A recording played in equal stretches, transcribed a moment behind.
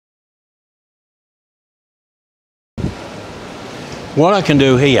What I can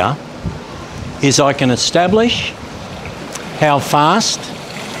do here is I can establish how fast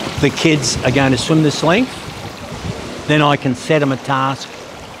the kids are going to swim this length. Then I can set them a task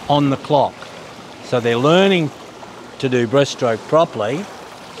on the clock. So they're learning to do breaststroke properly,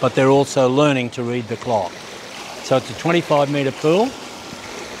 but they're also learning to read the clock. So it's a 25-metre pool.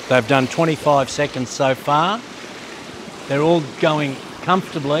 They've done 25 seconds so far. They're all going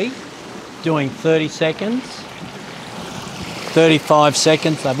comfortably, doing 30 seconds, 35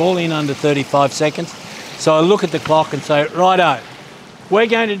 seconds. They're all in under 35 seconds. So I look at the clock and say, righto, we're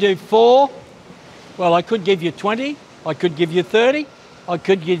going to do 4. Well, I could give you 20. I could give you 30. I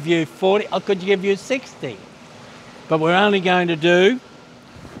could give you 40. I could give you 60. But we're only going to do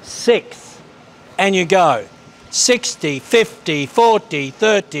 6. And you go 60, 50, 40,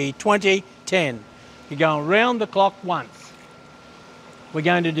 30, 20, 10. You're going round the clock once. We're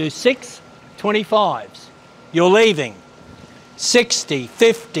going to do 6 25s. You're leaving 60,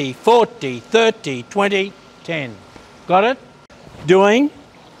 50, 40, 30, 20, 10. Got it? Doing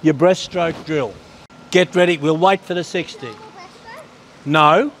your breaststroke drill. Get ready. We'll wait for the 60.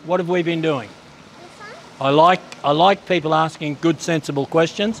 No. What have we been doing? I like people asking good, sensible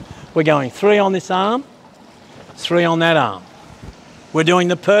questions. We're going 3 on this arm, 3 on that arm. We're doing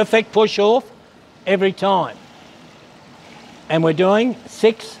the perfect push-off every time. And we're doing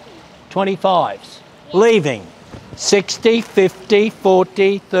 6 25s. Leaving 60, 50,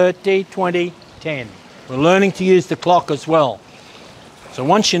 40, 30, 20, 10. We're learning to use the clock as well. So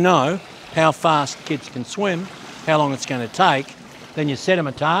once you know how fast kids can swim, how long it's going to take, then you set them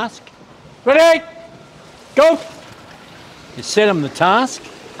a task. Ready? Go! You set them the task,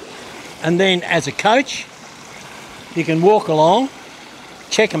 and then as a coach, you can walk along,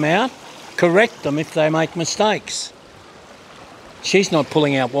 check them out, correct them if they make mistakes. She's not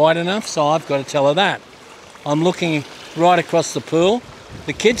pulling out wide enough, so I've got to tell her that. I'm looking right across the pool.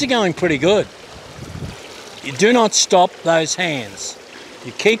 The kids are going pretty good. You do not stop those hands.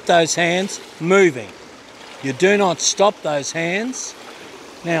 You keep those hands moving. You do not stop those hands.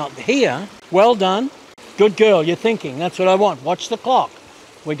 Now here, well done. Good girl, you're thinking, that's what I want. Watch the clock.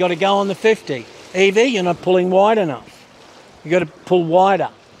 We've got to go on the 50. Evie, you're not pulling wide enough. You've got to pull wider.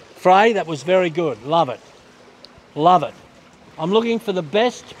 Frey, that was very good. Love it. Love it. I'm looking for the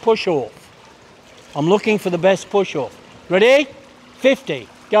best push-off. I'm looking for the best push-off. Ready? 50.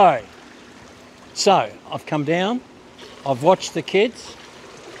 Go. So, I've come down. I've watched the kids.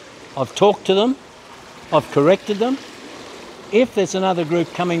 I've talked to them. I've corrected them. If there's another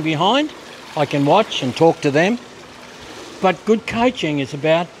group coming behind, I can watch and talk to them. But good coaching is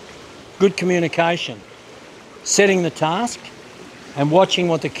about good communication, setting the task and watching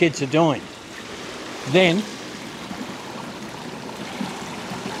what the kids are doing. Then,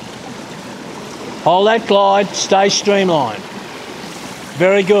 hold that glide, stay streamlined.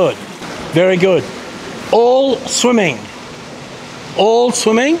 Very good, very good. All swimming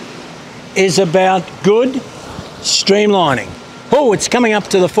is about good streamlining. Oh, it's coming up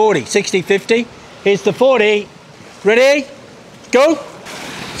to the 40, 60, 50. Here's the 40. Ready? Go.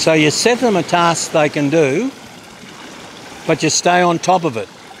 So you set them a task they can do, but you stay on top of it.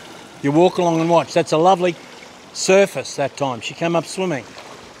 You walk along and watch. That's a lovely surface that time. She came up swimming.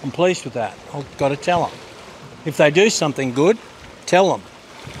 I'm pleased with that. I've got to tell them. If they do something good, tell them.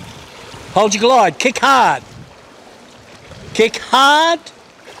 Hold your glide. Kick hard. Kick hard.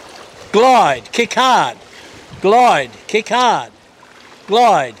 Glide. Kick hard. Glide. Kick hard.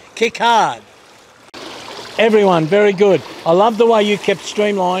 Glide. Kick hard. Everyone, very good. I love the way you kept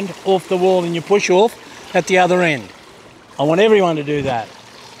streamlined off the wall in your push-off at the other end. I want everyone to do that.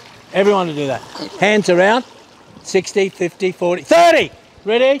 Everyone to do that. Hands are out. 60, 50, 40, 30.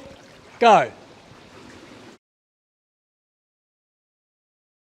 Ready? Go.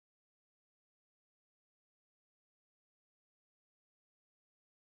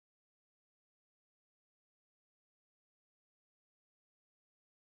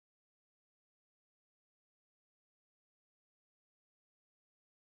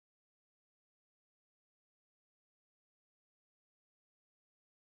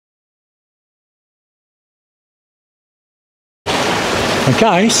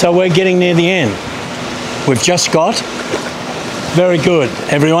 Okay, so we're getting near the end. We've just got, very good,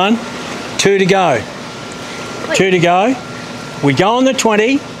 everyone. 2 to go. 2 to go. We go on the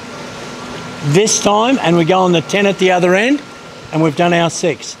 20 this time, and we go on the 10 at the other end, and we've done our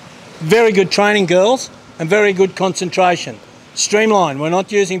 6. Very good training, girls, and very good concentration. Streamline. We're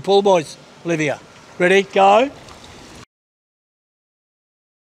not using pull boys, Olivia. Ready? Go.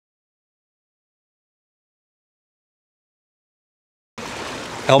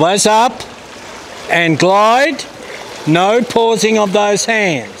 Elbows up and glide No pausing of those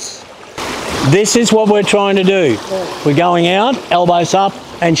hands. This is what we're trying to do. We're going out, elbows up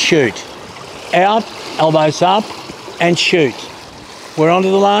and shoot. Out, elbows up and shoot. We're on to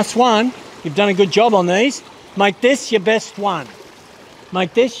the last one. You've done a good job on these. Make this your best one.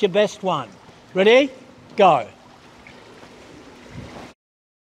 Make this your best one. Ready? Go.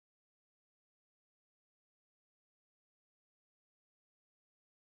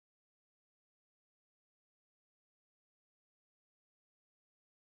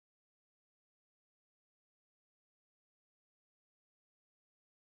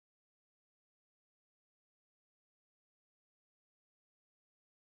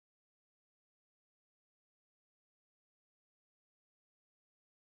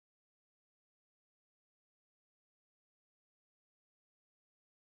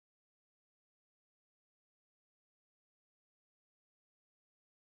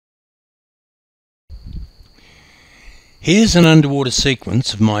 Here's an underwater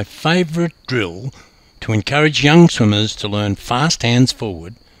sequence of my favourite drill to encourage young swimmers to learn fast hands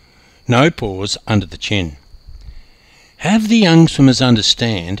forward, no pause under the chin. Have the young swimmers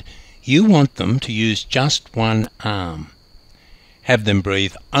understand you want them to use just one arm. Have them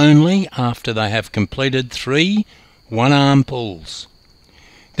breathe only after they have completed 3 one-arm pulls.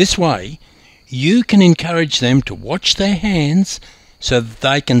 This way, you can encourage them to watch their hands so that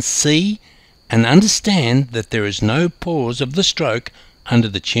they can see and understand that there is no pause of the stroke under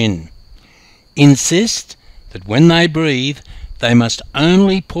the chin. Insist that when they breathe, they must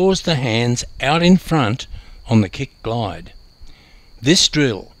only pause the hands out in front on the kick glide. This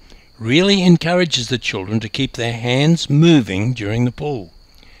drill really encourages the children to keep their hands moving during the pull.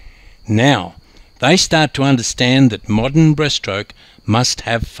 Now, they start to understand that modern breaststroke must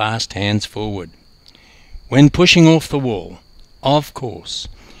have fast hands forward. When pushing off the wall, of course,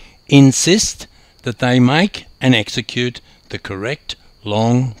 insist that they make and execute the correct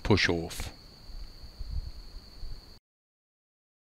long push-off.